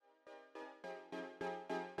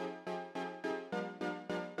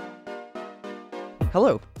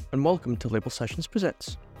Hello, and welcome to Label Sessions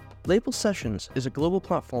Presents. Label Sessions is a global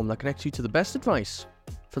platform that connects you to the best advice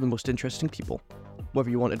for the most interesting people, whether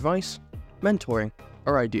you want advice, mentoring,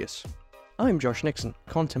 or ideas. I'm Josh Nixon,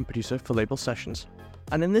 content producer for Label Sessions,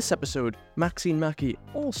 and in this episode, Maxine Mackie,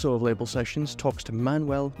 also of Label Sessions, talks to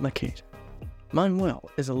Manuel Maqueda. Manuel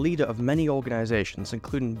is a leader of many organizations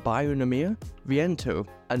including Bionomia, Viento,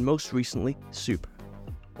 and most recently, Super,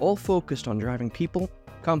 all focused on driving people,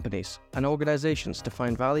 companies, and organizations to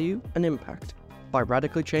find value and impact by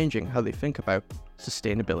radically changing how they think about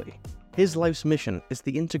sustainability. His life's mission is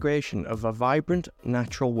the integration of a vibrant,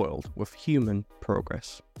 natural world with human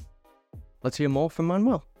progress. Let's hear more from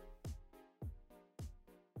Manuel.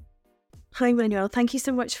 Hi Manuel, thank you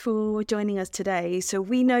so much for joining us today. So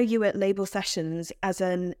we know you at Label Sessions as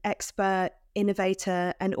an expert,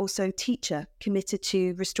 innovator, and also teacher committed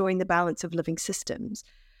to restoring the balance of living systems.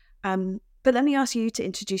 But let me ask you to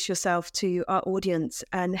introduce yourself to our audience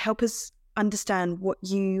and help us understand what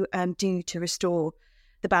you do to restore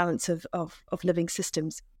the balance of living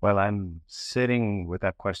systems. Well, I'm sitting with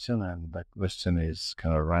that question, and that question is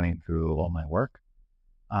kind of running through all my work.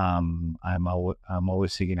 I'm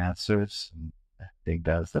always seeking answers, and I think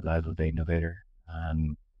that's the life of the innovator.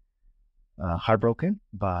 And heartbroken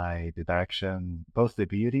by the direction, both the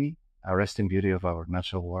beauty, arresting beauty of our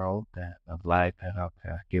natural world, of life and of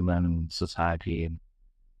human society and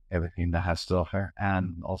everything that has to offer,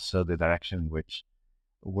 and also the direction in which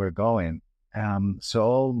we're going. So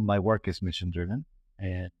all my work is mission driven,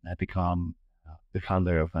 and I become the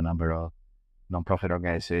founder of a number of nonprofit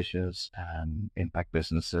organizations and impact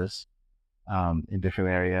businesses in different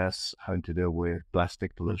areas having to do with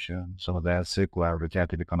plastic pollution, some of that circular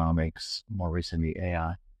regenerative economics, more recently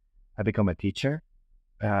AI. I become a teacher.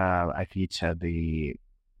 I teach at the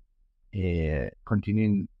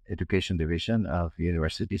continuing education division of the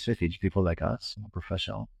university. So I teach people like us,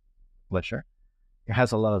 professional pleasure. It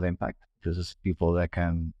has a lot of impact because it's people that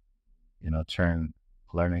can, turn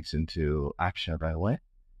learnings into action right away.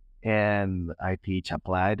 And I teach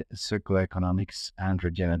applied circular economics and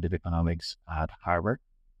regenerative economics at Harvard.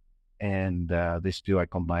 And these two are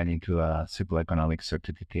combined into a circular economics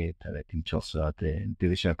certificate that I teach also at the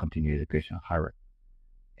Division of Continuing Education at Harvard.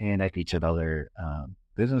 And I teach at other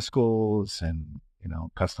business schools and,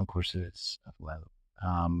 custom courses as well.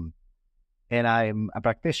 And I'm a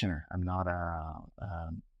practitioner. I'm not I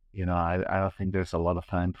don't think there's a lot of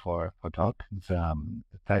time for talk. It's time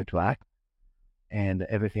to act. And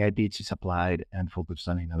everything I teach is applied and focused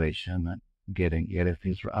on innovation and getting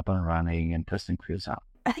things up and running and testing things out.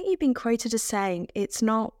 I think you've been quoted as saying it's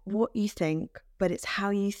not what you think, but it's how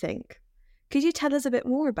you think. Could you tell us a bit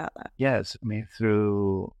more about that? Yes,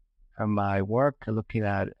 through my work looking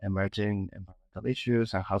at emerging environmental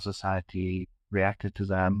issues and how society reacted to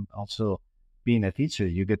them. Also, being a teacher,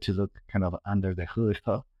 you get to look kind of under the hood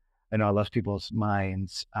of a lot of people's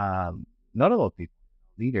minds, not all people,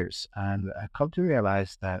 leaders. And I come to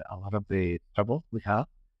realize that a lot of the trouble we have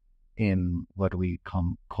in what we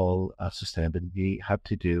call sustainability have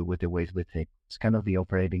to do with the ways we think. It's kind of the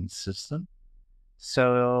operating system.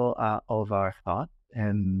 So of our thought,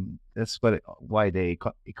 and that's why the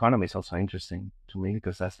economy is also interesting to me,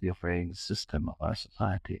 because that's the operating system of our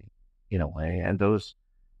society in a way,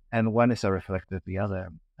 and one is a reflective of the other,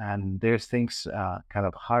 and there's things kind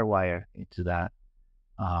of hardwired into that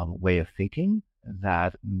way of thinking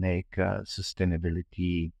that make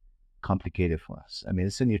sustainability complicated for us.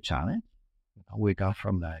 It's a new challenge. We got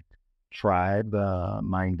from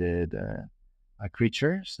tribe-minded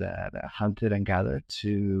creatures that hunted and gathered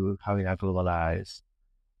to having a globalized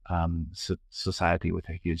society with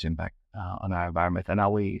a huge impact on our environment. And now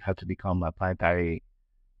we have to become a planetary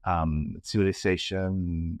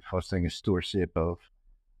civilization, fostering a stewardship of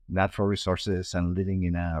natural resources and living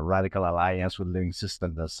in a radical alliance with living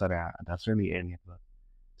systems, etc. That's really alien.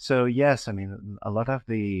 So yes, a lot of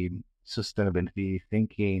the sustainability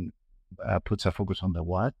thinking puts a focus on the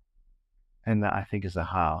what, and I think it's the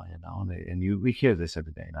how, and we hear this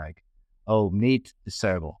every day, like, oh, meat is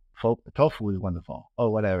terrible, tofu is wonderful, oh,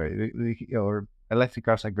 whatever, or electric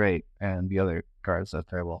cars are great, and the other cars are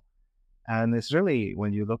terrible. And it's really,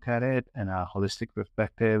 when you look at it in a holistic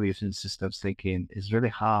perspective, using systems thinking, is really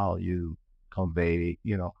how you convey,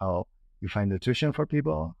 how you find nutrition for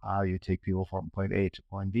people, how you take people from point A to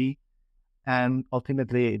point B, and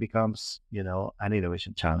ultimately it becomes, an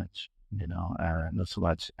innovation challenge, not so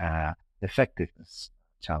much effectiveness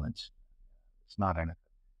challenge. It's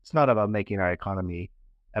not about making our economy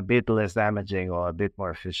a bit less damaging or a bit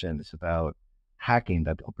more efficient. It's about hacking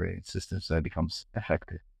that operating system so it becomes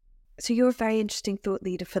effective. So you're a very interesting thought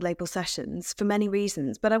leader for Label Sessions for many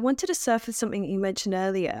reasons, but I wanted to surface something you mentioned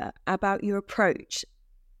earlier about your approach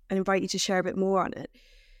and invite you to share a bit more on it.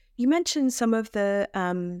 You mentioned some of the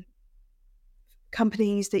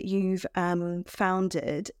companies that you've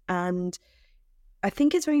founded, and I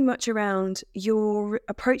think it's very much around your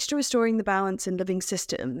approach to restoring the balance in living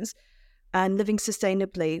systems and living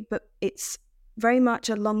sustainably, but it's very much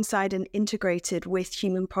alongside and integrated with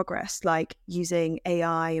human progress, like using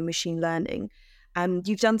AI and machine learning. And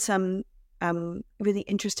you've done some really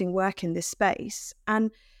interesting work in this space. And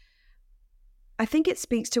I think it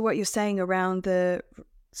speaks to what you're saying around the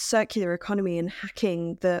circular economy and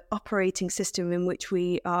hacking the operating system in which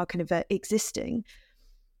we are kind of existing.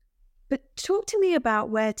 But talk to me about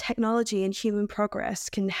where technology and human progress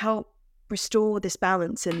can help restore this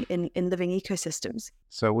balance in living ecosystems.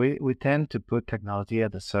 So we tend to put technology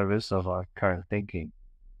at the service of our current thinking.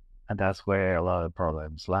 And that's where a lot of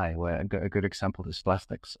problems lie. Where a good example is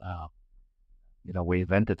plastics. We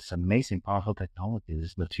invented this amazing, powerful technology,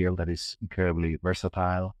 this material that is incredibly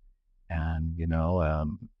versatile. And,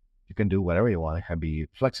 you can do whatever you want. It can be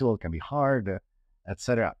flexible, it can be hard,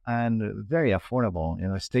 etc. And very affordable.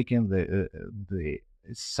 It's taken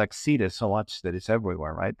it's succeeded so much that it's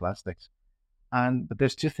everywhere, right? Plastics. But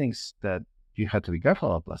there's two things that you have to be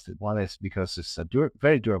careful of plastic. One is because it's a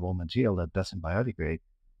very durable material that doesn't biodegrade.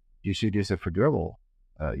 You should use it for durable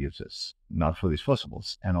uses, not for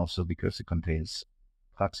disposables. And also because it contains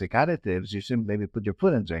toxic additives, you shouldn't maybe put your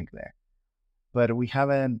food and drink there. But we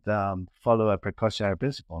haven't followed a precautionary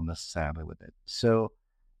principle necessarily with it. So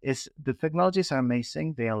the technologies are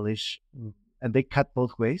amazing. They unleash, and they cut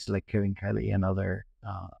both ways, like Kevin Kelly and other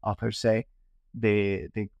authors say. The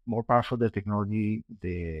more powerful the technology,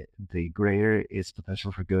 the greater its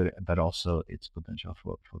potential for good, but also its potential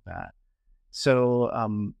for bad. So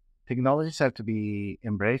technologies have to be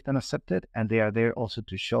embraced and accepted, and they are there also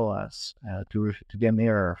to show us, to be a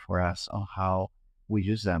mirror for us on how we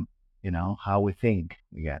use them, how we think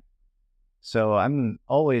again. So I'm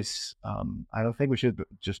always, I don't think we should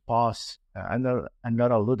just pause. I'm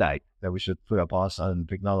not a Luddite that we should put a pause on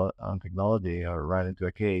technology or run into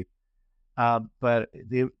a cave. But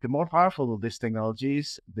the more powerful these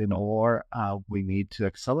technologies, the more we need to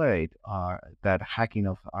accelerate that hacking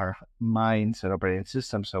of our minds and operating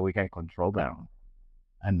systems so we can control them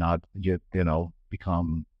and not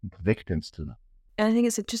become victims to them. And I think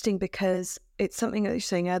it's interesting because it's something that you're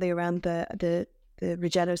saying earlier around the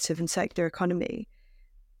regenerative and circular economy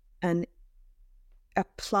and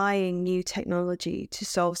applying new technology to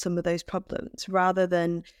solve some of those problems rather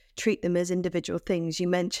than treat them as individual things. You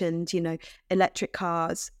mentioned, electric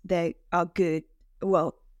cars, they are good.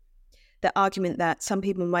 Well, the argument that some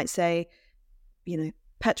people might say,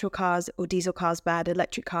 petrol cars or diesel cars bad,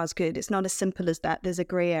 electric cars good. It's not as simple as that. There's a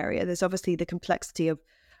grey area. There's obviously the complexity of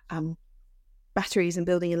batteries and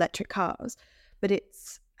building electric cars, but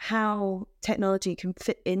it's how technology can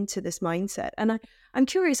fit into this mindset. And I'm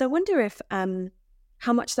curious, I wonder if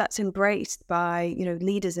how much that's embraced by,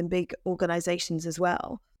 leaders in big organizations as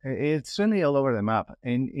well. It's certainly all over the map.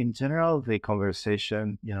 In general, the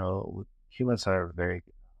conversation, humans are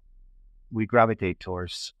we gravitate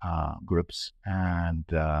towards groups, and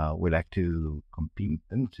we like to compete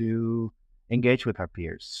and to engage with our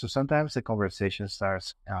peers. So sometimes the conversation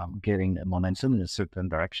starts getting momentum in a certain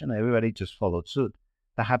direction. Everybody just follows suit.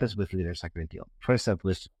 That happens with leaders a great deal. For example,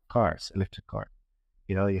 electric cars.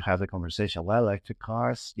 You have the conversation, well, electric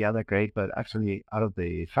cars, yeah, they're great, but actually out of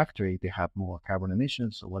the factory, they have more carbon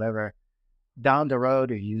emissions or whatever. Down the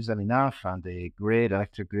road, if you use them enough and the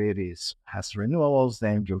electric grid has renewables,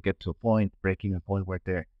 then you'll get to breaking a point where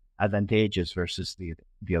they're advantageous versus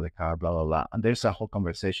the other car, blah, blah, blah. And there's a whole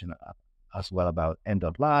conversation as well about end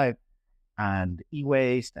of life and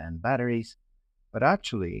e-waste and batteries. But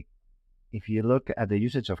actually, if you look at the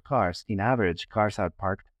usage of cars, in average, cars are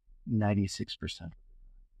parked 96%.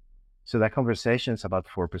 So that conversation is about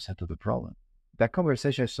 4% of the problem. That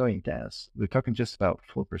conversation is so intense. We're talking just about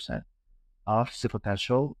 4% of the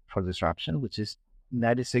potential for disruption, which is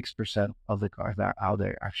 96% of the cars that are out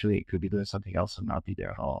there actually could be doing something else and not be there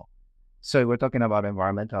at all. So we're talking about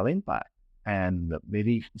environmental impact and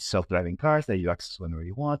maybe self-driving cars that you access whenever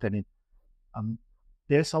you want. And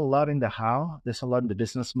there's a lot in the how, there's a lot in the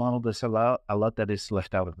business model, there's a lot that is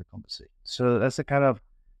left out of the conversation. So that's the kind of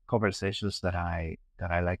conversations that I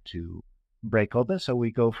like to break open. So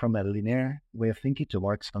we go from a linear way of thinking to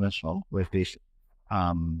more exponential with this.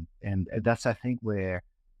 And that's, I think, where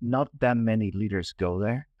not that many leaders go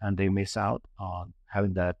there, and they miss out on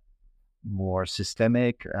having that more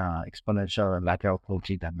systemic, exponential and lateral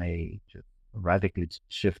coaching that may radically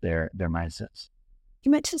shift their mindsets. You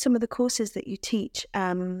mentioned some of the courses that you teach,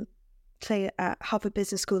 say at Harvard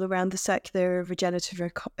Business School around the circular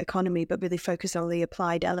regenerative economy, but really focus on the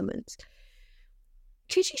applied elements.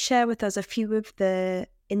 Could you share with us a few of the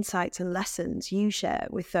insights and lessons you share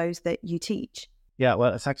with those that you teach? Yeah,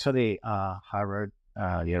 well, it's actually Harvard,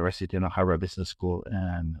 the University, Harvard Business School,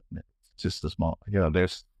 and it's just a small,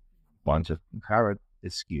 there's a bunch of Harvard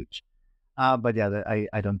is huge. But yeah,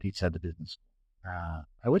 I don't teach at the business school.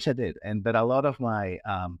 I wish I did, but a lot of my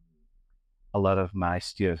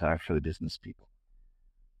students are actually business people.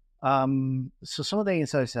 So some of the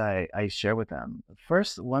insights I share with them.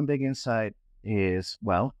 First, one big insight is,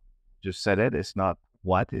 well, just said it. It's not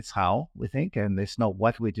what, it's how we think, and it's not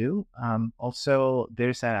what we do. Also,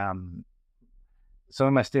 there's some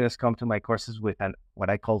of my students come to my courses with what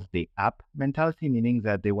I call the app mentality, meaning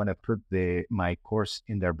that they want to put my course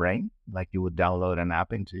in their brain, like you would download an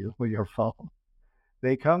app into your phone.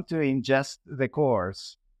 They come to ingest the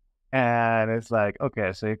course, and it's like,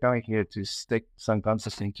 okay, so you're coming here to stick some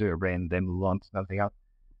concepts into your brain, then move on to something else.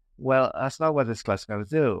 Well, that's not what this class is going to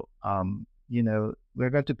do. We're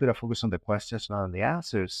going to put a focus on the questions, not on the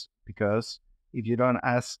answers, because if you don't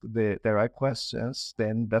ask the right questions,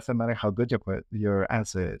 then doesn't matter how good your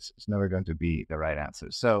answer is. It's never going to be the right answer.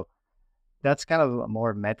 So that's kind of a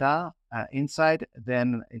more meta insight.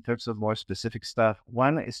 Then in terms of more specific stuff,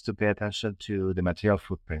 one is to pay attention to the material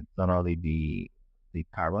footprint, not only the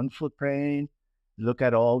carbon footprint. Look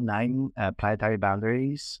at all 9 planetary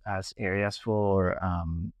boundaries as areas for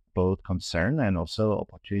both concern and also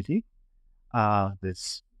opportunity.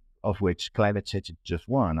 This of which climate change is just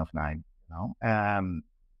one of 9.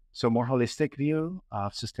 So more holistic view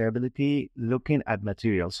of sustainability, looking at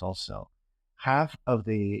materials also. Half of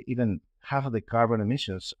the carbon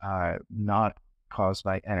emissions are not caused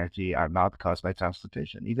by energy, are not caused by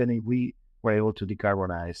transportation. Even if we were able to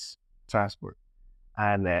decarbonize transport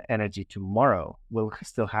and energy tomorrow, we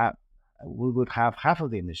would have half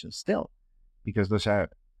of the emissions still, because those are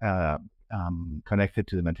connected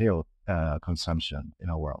to the material consumption in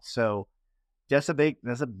our world. So there's a big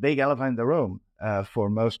elephant in the room for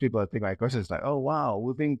most people that take my courses. Like, oh wow,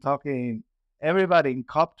 we've been talking, everybody in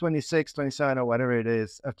COP 26, 27, or whatever it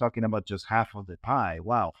is, are talking about just half of the pie.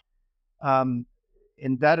 Wow. And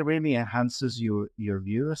that really enhances your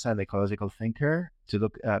view as an ecological thinker to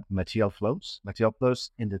look at material flows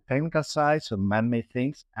in the technical side, so man-made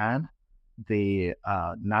things, and the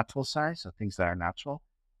natural side, so things that are natural.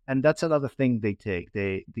 And that's another thing they take,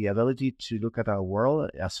 the ability to look at our world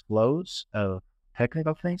as flows of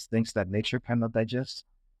technical things that nature cannot digest,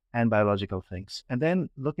 and biological things. And then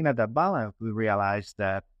looking at that balance, we realize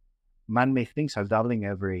that man-made things are doubling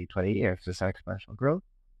every 20 years. There's exponential growth.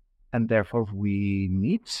 And therefore, we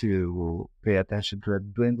need to pay attention to a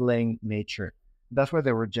dwindling nature. That's where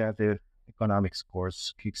the regenerative economics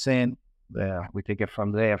course kicks in. We take it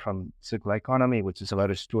from there, from circular economy, which is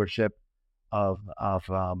about a stewardship of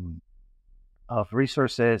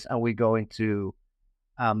resources, and we go into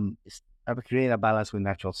creating a balance with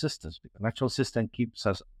natural systems, because natural system keeps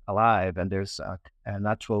us alive, and there's a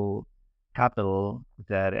natural capital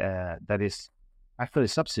that is actually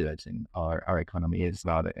subsidizing our economy, is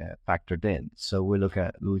not factored in. So we look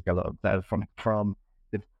at that from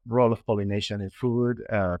the role of pollination in food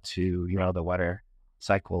to the water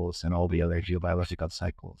cycles and all the other geobiological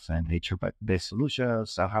cycles and nature-based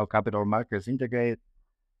solutions, how capital markets integrate.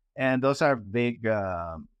 And those are big, big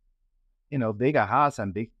ahas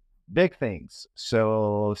and big things.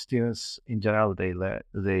 So students in general, they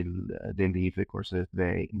leave the courses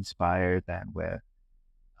very inspired, and with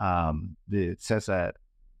it says that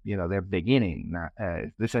they're beginning.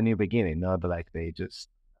 This is a new beginning, not like they just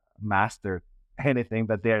mastered anything,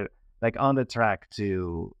 but they're like on the track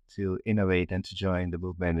to innovate and to join the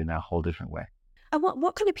movement in a whole different way. And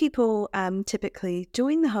what kind of people typically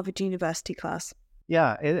join the Harvard University class?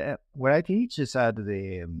 Yeah, what I teach is at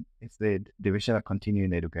it's the Division of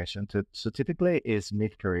Continuing Education. So typically it's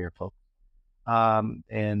mid-career folks.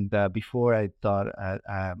 And before I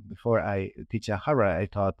teach at Harvard, I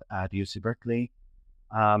taught at UC Berkeley.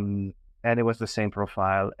 And it was the same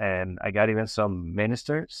profile. And I got even some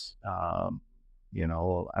ministers,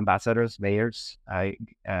 ambassadors, mayors,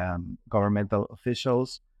 governmental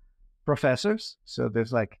officials, professors. So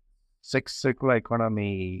there's like 6 circular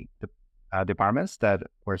economy departments that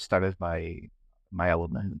were started by my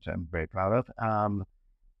alumni, which I'm very proud of.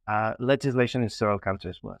 Legislation in several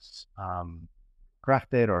countries was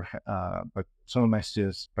crafted, but some of my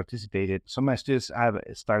students participated. Some of my students have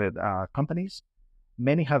started companies.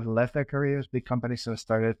 Many have left their careers, big companies, and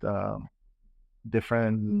started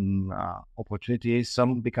different opportunities.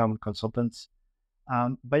 Some become consultants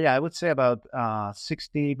But yeah, I would say about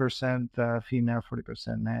 60% female,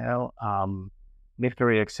 40% male.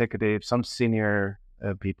 Military executives, some senior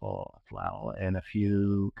people as well, and a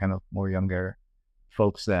few kind of more younger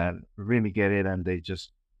folks that really get it and they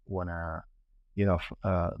just want to,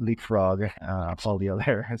 leapfrog all the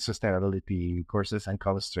other sustainability courses and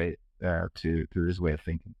come straight to this way of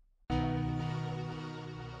thinking.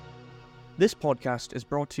 This podcast is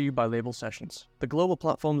brought to you by Label Sessions, the global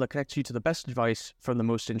platform that connects you to the best advice from the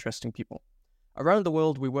most interesting people. Around the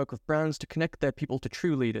world, we work with brands to connect their people to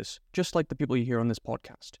true leaders, just like the people you hear on this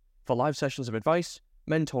podcast, for live sessions of advice,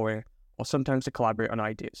 mentoring, or sometimes to collaborate on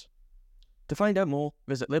ideas. To find out more,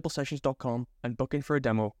 visit labelsessions.com and book in for a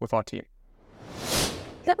demo with our team.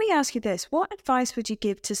 Let me ask you this. What advice would you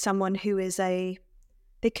give to someone who is they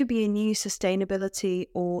could be a new sustainability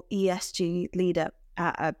or ESG leader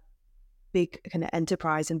at a big kind of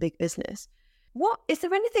enterprise and big business? Is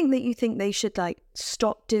there anything that you think they should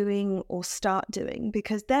stop doing or start doing?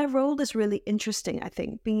 Because their role is really interesting, I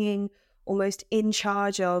think, being almost in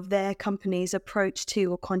charge of their company's approach to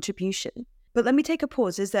or contribution. But let me take a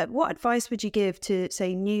pause. What advice would you give to,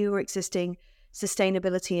 say, new or existing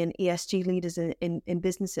sustainability and ESG leaders in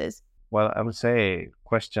businesses? Well, I would say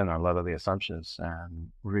question a lot of the assumptions and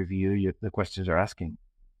review the questions you're asking.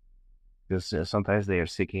 Because sometimes they are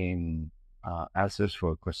seeking answers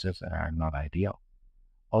for questions that are not ideal.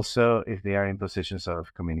 Also, if they are in positions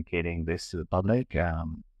of communicating this to the public,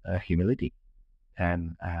 humility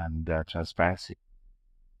and transparency.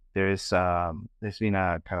 There's been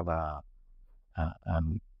a kind of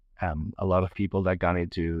a lot of people that got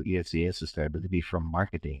into ESG and sustainability from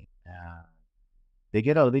marketing. They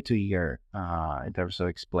get a little bit too eager in terms of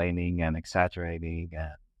explaining and exaggerating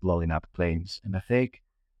and blowing up claims. And I think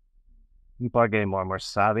people are getting more and more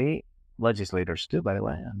savvy. Legislators too, by the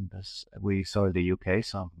way. And we saw in the UK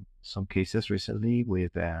some cases recently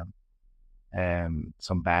with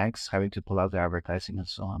some banks having to pull out their advertising and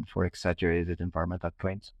so on for exaggerated environmental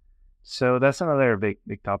claims. So that's another big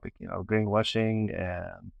topic, greenwashing.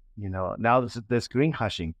 Now there's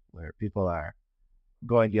greenhushing where people are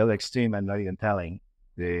going the other extreme and not even telling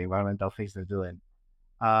the environmental things they're doing.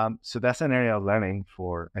 So that's an area of learning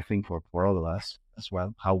for all of us as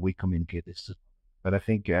well, how we communicate this. But I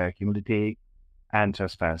think humility and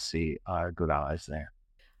transparency are good allies there.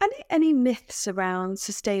 Any myths around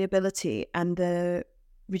sustainability and the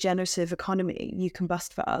regenerative economy you can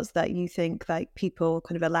bust for us that you think people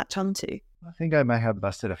kind of latch onto? I think I might have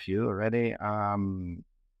busted a few already.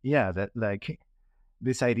 That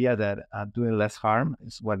this idea that doing less harm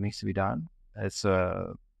is what needs to be done. It's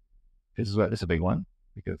a big one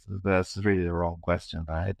because that's really the wrong question,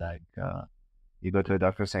 right? You go to a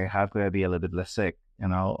doctor saying, how could I be a little bit less sick?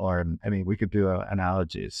 We could do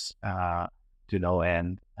analogies to no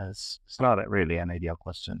end. It's not really an ideal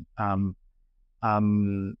question.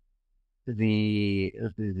 The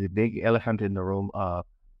big elephant in the room of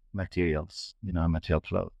materials, material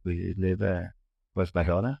flow. We live West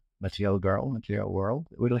Barcelona, material world.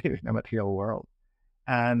 We live in a material world.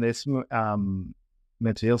 And this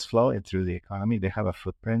materials flow through the economy. They have a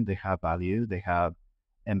footprint, they have value, they have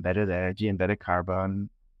embedded energy, embedded carbon,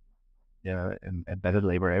 embedded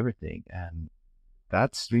labor, everything. And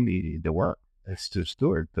that's really the work, is to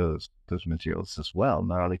steward those materials as well,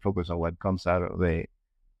 not only focus on what comes out of the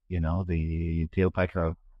tailpipe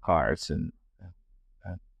of cars and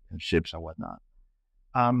ships and whatnot.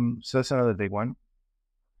 So that's another big one.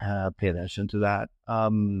 Pay attention to that.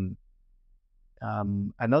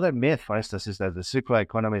 Another myth, for instance, is that the circular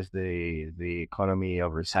economy is the economy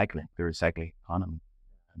of recycling, the recycling economy.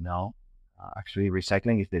 No, actually,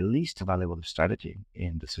 recycling is the least valuable strategy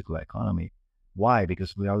in the circular economy. Why?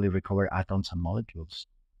 Because we only recover atoms and molecules.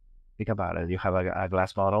 Think about it. You have a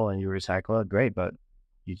glass bottle and you recycle it, great, but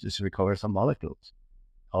you just recover some molecules.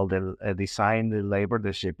 All the design, the labor,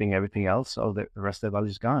 the shipping, everything else, all the rest of the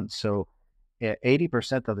value is gone. So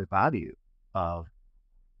 80% of the value of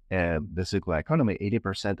the circular economy,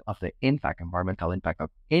 80% of the environmental impact of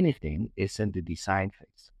anything is in the design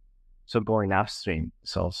phase. So going upstream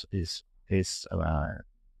is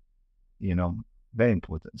very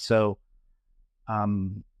important. So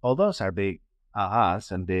all those are big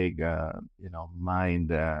ahas and big mind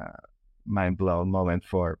blown moment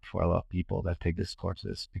for a lot of people that take these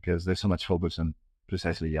courses, because there's so much focus on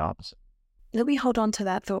precisely the opposite. Let me hold on to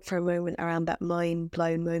that thought for a moment around that mind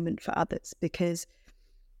blown moment for others, because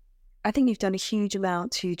I think you've done a huge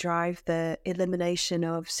amount to drive the elimination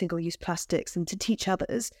of single-use plastics and to teach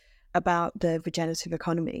others about the regenerative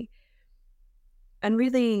economy. And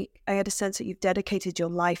really, I had a sense that you've dedicated your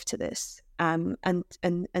life to this and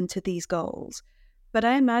to these goals. But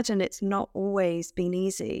I imagine it's not always been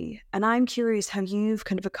easy. And I'm curious how you've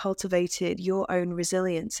kind of cultivated your own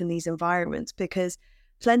resilience in these environments, because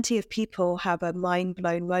plenty of people have a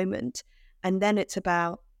mind-blown moment. And then it's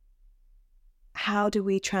about, how do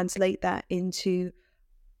we translate that into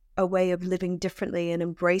a way of living differently and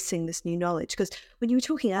embracing this new knowledge? Because when you were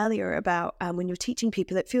talking earlier about when you're teaching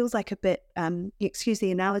people, it feels like a bit, excuse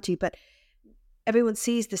the analogy, but everyone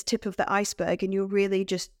sees this tip of the iceberg and you're really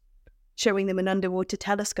just showing them an underwater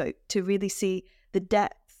telescope to really see the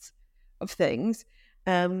depths of things.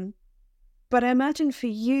 But I imagine for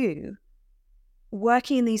you,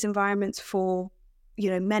 working in these environments for,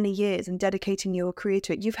 many years and dedicating your career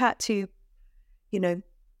to it, you've had to,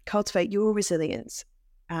 cultivate your resilience.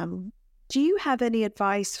 Do you have any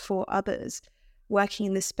advice for others working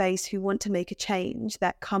in this space who want to make a change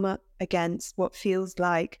that come up against what feels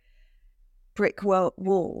like brick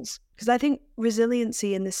walls? Because I think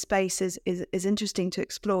resiliency in this space is interesting to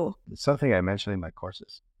explore. It's something I mentioned in my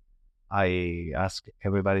courses. I ask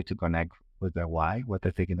everybody to connect with their why, what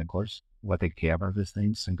they think in the course, what they care about these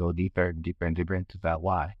things, and go deeper and deeper and deeper into that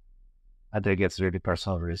why. And that gets really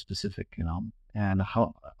personal, really specific, and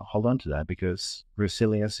hold on to that, because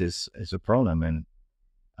resilience is a problem,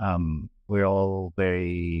 and we're all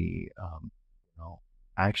very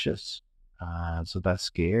anxious, so that's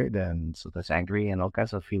scared, and so that's angry, and all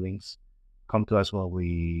kinds of feelings come to us while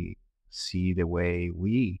we see the way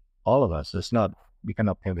all of us, we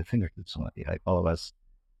cannot point the finger to somebody. Like, all of us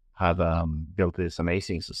have built this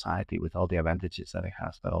amazing society with all the advantages that it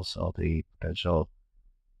has, but also the potential,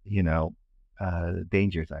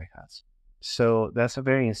 dangers that it has. So that's a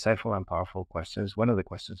very insightful and powerful question. It's one of the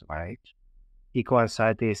questions of our age.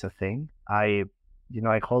 Eco-anxiety is a thing. I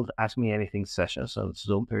hold Ask Me Anything sessions on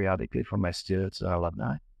Zoom periodically for my students and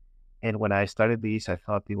alumni. And when I started these, I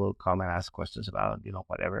thought people would come and ask questions about,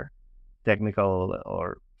 whatever, technical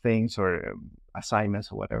or things or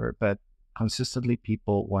assignments or whatever. But consistently,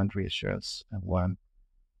 people want reassurance and want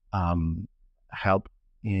help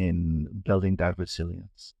in building that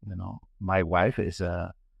resilience. My wife is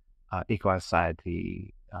a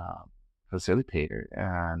eco-anxiety facilitator,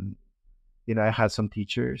 and I had some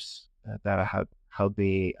teachers that I had helped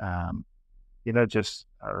me, just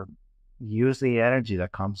use the energy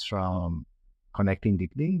that comes from connecting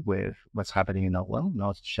deeply with what's happening in the world,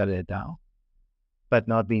 not shut it down, but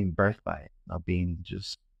not being birthed by it, not being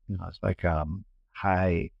just, it's like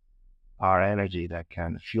high power energy that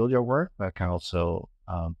can fuel your work, but can also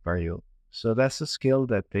burn you. So that's a skill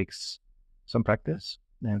that takes some practice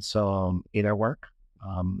and some inner work.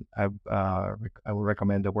 I would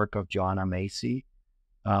recommend the work of Joanna Macy,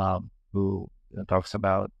 who talks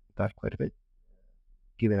about that quite a bit,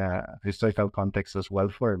 given a historical context as well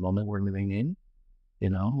for the moment we're living in.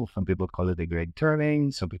 Some people call it the Great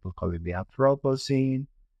Turning, some people call it the Anthropocene.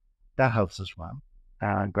 That helps us well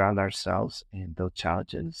ground ourselves in those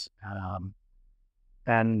challenges,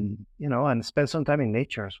 and spend some time in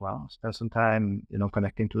nature as well. Spend some time,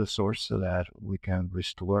 connecting to the source, so that we can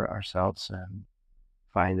restore ourselves and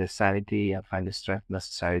find the sanity and find the strength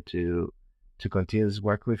necessary to continue this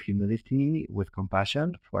work with humility, with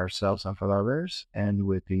compassion for ourselves and for others, and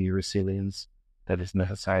with the resilience that is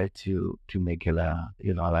necessary to make it a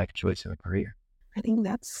life choice and a career. I think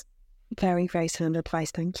that's very, very sound advice.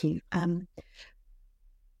 Thank you.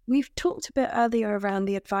 We've talked a bit earlier around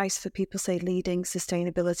the advice for people, say, leading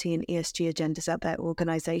sustainability and ESG agendas at their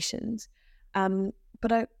organizations.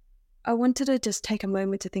 But I wanted to just take a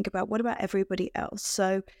moment to think about, what about everybody else?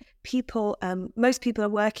 So people, most people are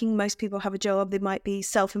working, most people have a job, they might be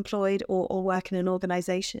self-employed or work in an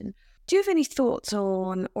organization. Do you have any thoughts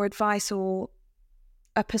on, or advice, or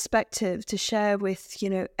a perspective to share with,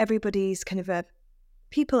 everybody's kind of a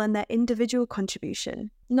people and their individual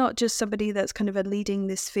contribution, not just somebody that's kind of leading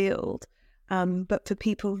this field, but for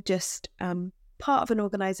people just part of an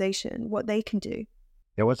organization, what they can do?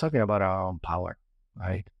 Yeah, we're talking about our own power,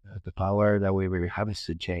 right? The power that we really have is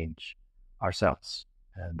to change ourselves.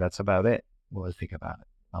 And that's about it. We'll think about it.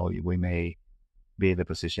 How we may be in the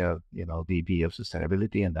position of, VP of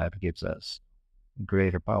sustainability, and that gives us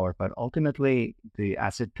greater power. But ultimately, the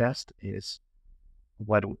acid test is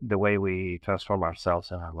the way we transform ourselves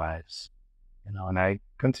and our lives, and I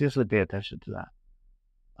continuously pay attention to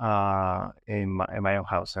that in my own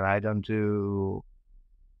house, and I don't do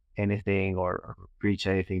anything or preach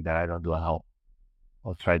anything that I don't do at home,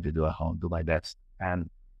 or try to do at home, do my best. And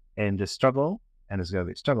the struggle, and it's going to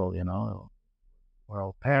be a struggle, we're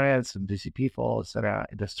all parents and busy people, etc.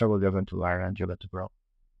 The struggle, you're going to learn and you're going to grow.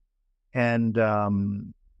 And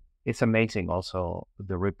it's amazing also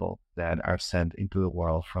the ripple that are sent into the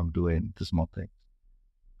world from doing the small things.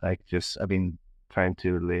 Like trying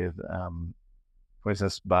to live, for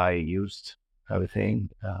instance, buy used everything,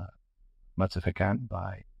 much as I can,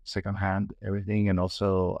 buy secondhand everything, and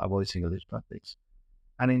also avoid single-use plastics.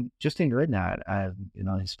 And just in doing that, I've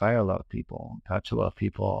inspired a lot of people, touched a lot of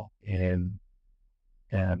people, and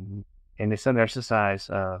it's an exercise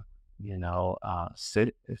of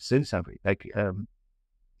citizenry. Like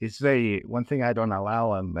it's very one thing I don't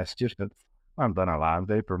allow my students. I'm don't allow. I'm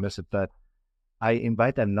very permissive, but I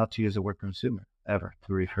invite them not to use the word consumer ever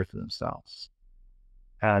to refer to themselves,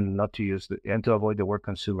 and not to use and to avoid the word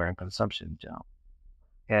consumer and consumption,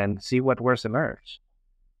 and see what words emerge.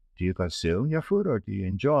 Do you consume your food, or do you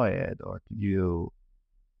enjoy it, or do you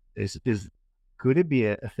could it be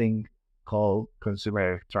a thing called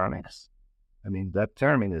consumer electronics? I mean, that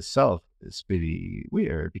term in itself is pretty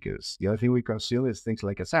weird, because the only thing we consume is things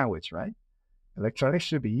like a sandwich, right? Electronics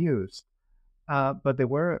should be used. But the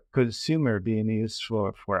word consumer being used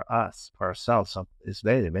for us, for ourselves, is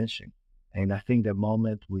very diminishing. And I think the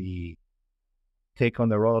moment we take on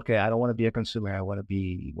the role, okay, I don't want to be a consumer, I want to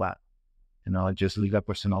be what? Just leave that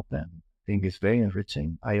person open. I think it's very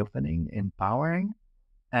enriching, eye-opening, empowering,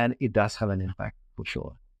 and it does have an impact for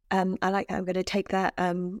sure. I like that. I'm going to take that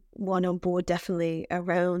one on board, definitely,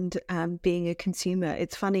 around being a consumer.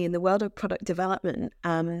 It's funny, in the world of product development,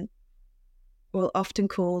 we'll often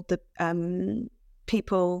call the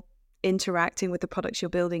people interacting with the products you're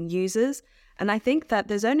building users. And I think that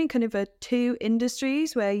there's only kind of two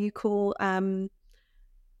industries where you call,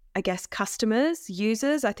 I guess, customers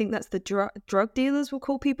users. I think that's the drug dealers will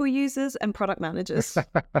call people users, and product managers.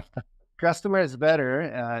 Customer is better.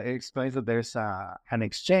 It explains that there's an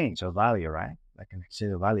exchange of value, right? Like an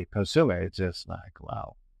exchange of value. Consumer, it's just like,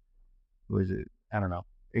 wow. I don't know.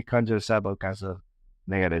 It conjures up all kinds of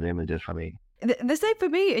negative images for me. The same for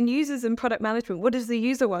me in users and product management. What does the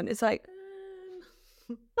user want? It's like,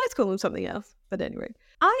 let's call them something else. But anyway,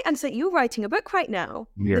 I understand you're writing a book right now,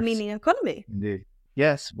 yes. The Meaning Economy. Indeed.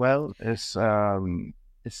 Yes. Well, it's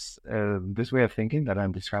this way of thinking that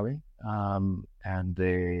I'm describing, and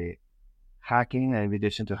the hacking, in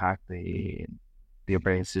addition to hack the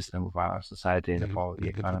operating system of our society and of the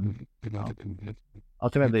economy.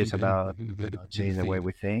 Ultimately, it's about changing the way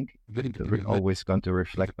we think. We're always going to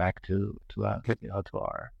reflect back to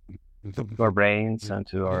our brains and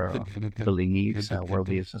to our beliefs and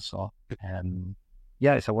worldviews and so on. And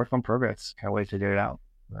yeah, it's a work in progress. Can't wait to get it out.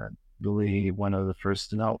 But really one of the first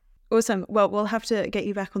to know. Awesome. Well, we'll have to get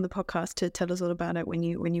you back on the podcast to tell us all about it when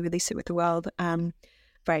you release it with the world.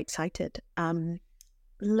 Very excited.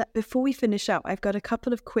 Before we finish up, I've got a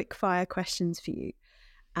couple of quick fire questions for you.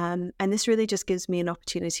 And this really just gives me an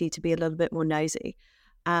opportunity to be a little bit more nosy.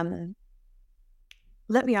 Let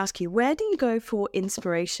me ask you, where do you go for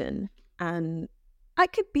inspiration? And I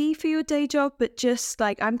could be for your day job, but just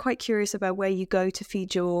like, I'm quite curious about where you go to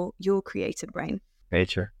feed your creative brain.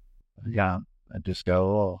 Nature. Yeah. I just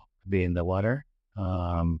go, be in the water.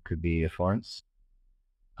 Could be a forest.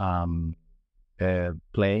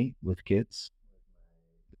 Play with kids.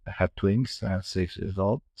 I have twins. I'm 6 years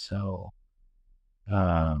old. So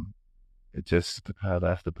it just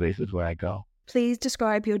that's the places where I go. Please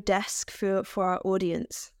describe your desk for our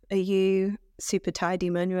audience. Are you super tidy,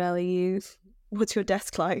 Manuel? What's your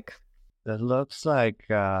desk like? It looks like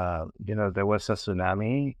there was a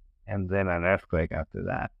tsunami and then an earthquake after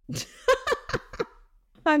that.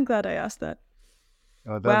 I'm glad I asked that.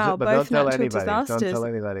 Oh, wow, but both don't tell natural anybody. disasters. Don't tell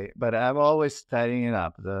anybody. But I'm always tidying it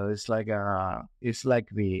up. Though it's like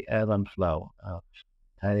the ebb and flow of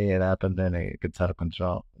tidying it up, and then it gets out of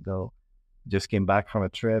control. Though, just came back from a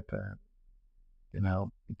trip, and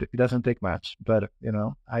it doesn't take much. But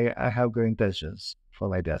I have good intentions for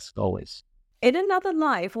my desk always. In another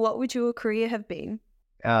life, what would your career have been?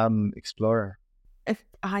 Explorer. If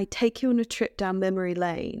I take you on a trip down memory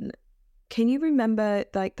lane, can you remember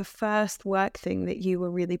like the first work thing that you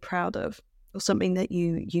were really proud of, or something that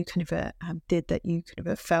you kind of did that you kind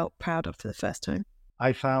of felt proud of for the first time?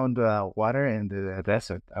 I found water in the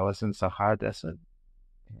desert. I was in Sahara Desert,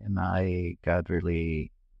 and I got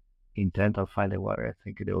really intent on finding water. I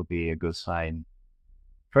think it will be a good sign.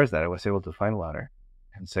 First, that I was able to find water,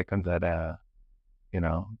 and second, that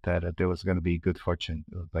that there was going to be good fortune.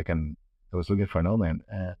 It was like I was looking for an omen,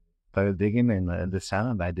 and started digging in the sand,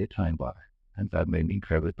 and I did find water, and that made me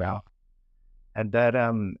incredibly proud. And that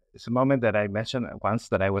it's a moment that I mentioned once,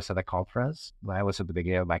 that I was at a conference when I was at the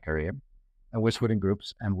beginning of my career, and we're in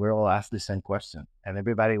groups, and we're all asked the same question, and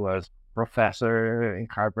everybody was professor in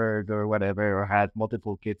Harvard or whatever, or had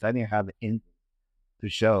multiple kids. I didn't have anything to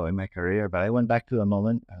show in my career, but I went back to the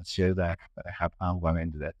moment and shared that I have found one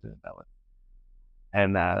in the desert.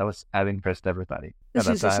 And I've impressed everybody. At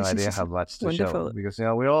that time, I didn't have much to Wonderful. show because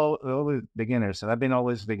we're always beginners, and I've been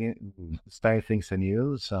always starting things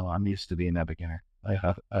anew. So I'm used to being a beginner.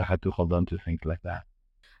 I had to hold on to things like that.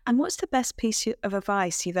 And what's the best piece of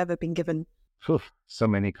advice you've ever been given? So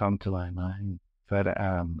many come to my mind, but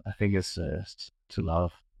I think it's to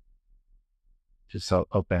love, just so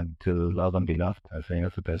open to love and be loved. I think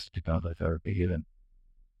that's the best advice I've ever been given.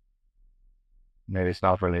 Maybe it's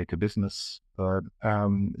not related to business, but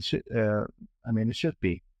it should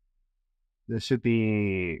be.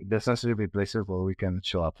 There's necessarily be places where we can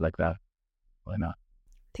show up like that. Why not?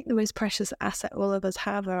 I think the most precious asset all of us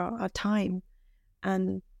have are our time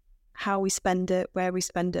and how we spend it, where we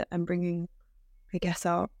spend it, and bringing, I guess,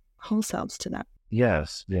 our whole selves to that.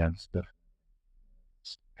 Yes,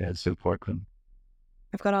 it's important.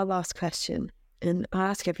 I've got our last question, and I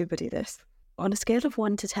ask everybody this. On a scale of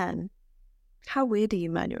 1 to 10, how weird are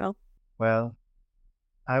you, Manuel? Well,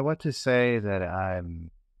 I want to say that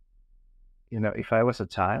I'm, if I was a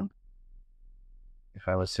child, if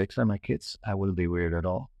I was 6 and my kids, I wouldn't be weird at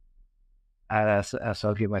all. As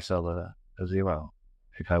I'll give myself a 0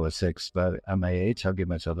 if I was 6, but at my age, I'll give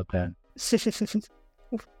myself a 10.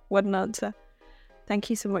 What an answer. Thank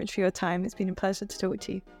you so much for your time. It's been a pleasure to talk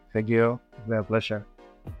to you. Thank you. It's been a pleasure.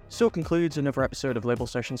 So concludes another episode of Label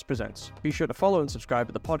Sessions Presents. Be sure to follow and subscribe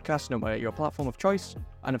to the podcast no matter your platform of choice,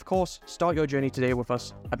 and of course, start your journey today with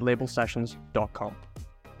us at labelsessions.com.